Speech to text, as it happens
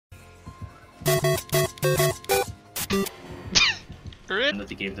And that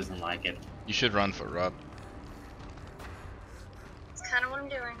the game doesn't like it. You should run for Rob. That's kind of what I'm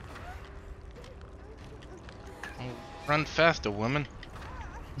doing. Run faster, woman.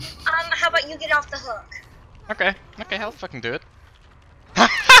 How about you get off the hook? Okay, okay, I'll fucking do it.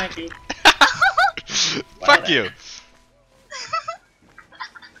 Thank you. Fuck you!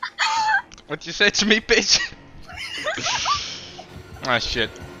 What'd you say to me, bitch? Ah, shit.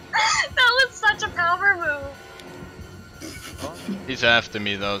 That was such a power move. He's after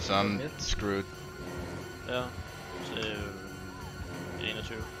me though, so I'm screwed. Ja. Så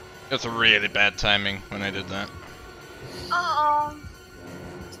 21. It's a really bad timing when I did that. Uh-oh.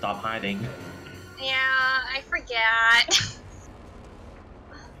 Stop hiding. Yeah, I forget.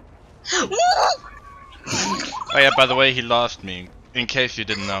 Oh yeah, by the way, he lost me, in case you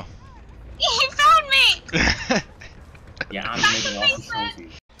didn't know. He found me! Yeah, I'm making off the trophy.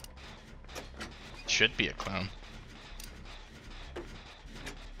 Should be a clown.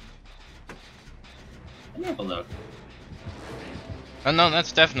 Let me have a look. Oh no,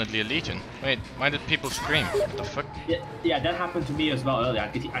 that's definitely a legion. Wait, why did people scream? What the fuck? Yeah, that happened to me as well earlier.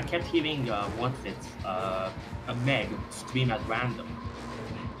 I kept hearing what's it? A Meg scream at random.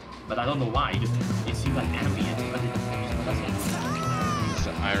 But I don't know why, it seems like enemy but it doesn't. It's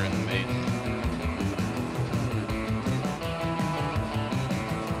an Iron Maiden.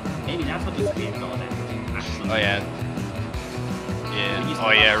 Maybe that's what the screams are then. Actually. Oh yeah. Yeah.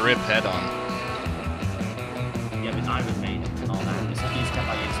 Oh yeah, rip head on. Yeah, with Iron Maiden and all that. It's like he's kept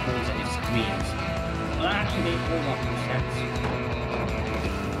like exposed and it screams. Well, that actually made all more sense.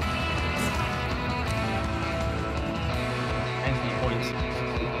 Thanks for the points.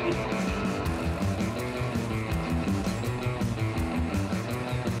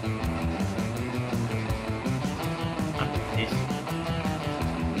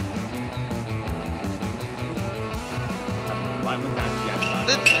 Why would that be outside?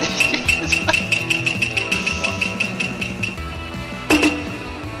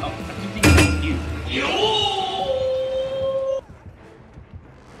 Oh, I keep thinking that's you.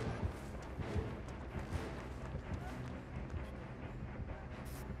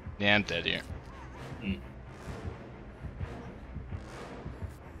 Yeah, I'm dead here. Mm.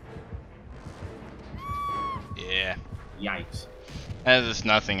 Yeah. Yikes. There's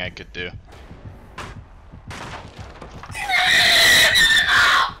nothing I could do.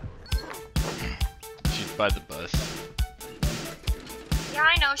 She's by the bus. Yeah,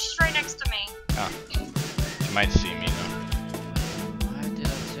 I know. She's right next to me. Ah. She might see me though.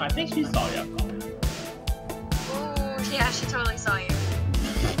 I think she saw you. Ooh, yeah, she totally saw you.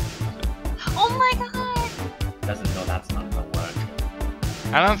 Oh my god! Doesn't know that's not gonna work.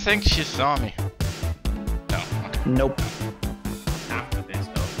 I don't think she saw me. No. Okay. Nope. After this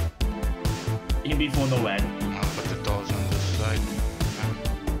though. Even before no end. I'll put the doors on this side.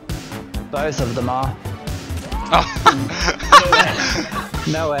 Both of them are. Oh.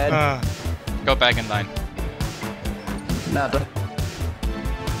 No Ed. Go back in line. Nada.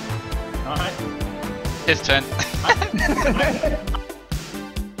 Alright. His turn.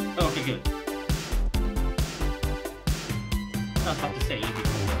 Okay, good. I was about to say you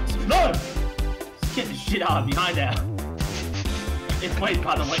before. No! Get the shit out of behind there. It's wait,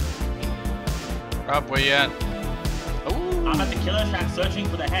 by the way. Rob, where you at? Ooh. I'm at the killer shack searching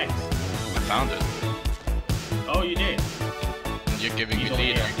for the hex. I found it. Oh, you did? And you're giving me He's over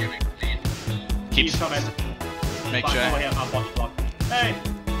lead. here. Keep He's coming. Make Block sure. over here, I'll body block. Hey!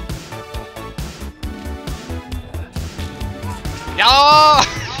 Yeah!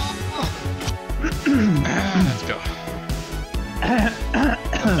 Let's go.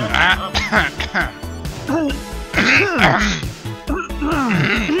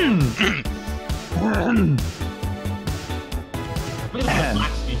 Look at the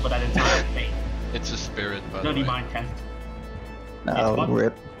black screen for that entire thing. It's a spirit, by the Dirty way. mind test. Oh,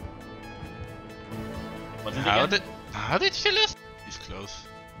 rip. What's it How again? did she lose? He's close.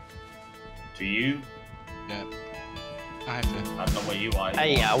 To you? Yeah. I have to. I don't know where you are.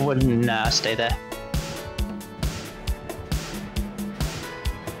 Hey, I wouldn't stay there.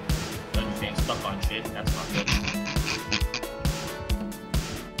 Don't you think stuck on shit? That's not good.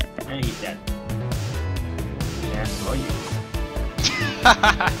 And he's dead. Yeah, so are you.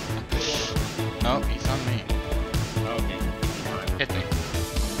 No, he's on me. Okay. Hit me.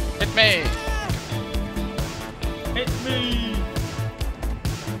 Hit me! Hit me!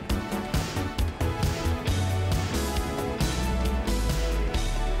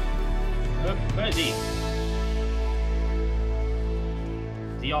 Where is he?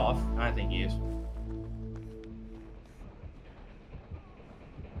 Is he off? I think he is.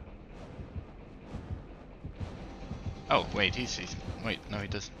 Oh, wait, he sees. Wait, no, he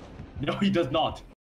doesn't. No, he does not.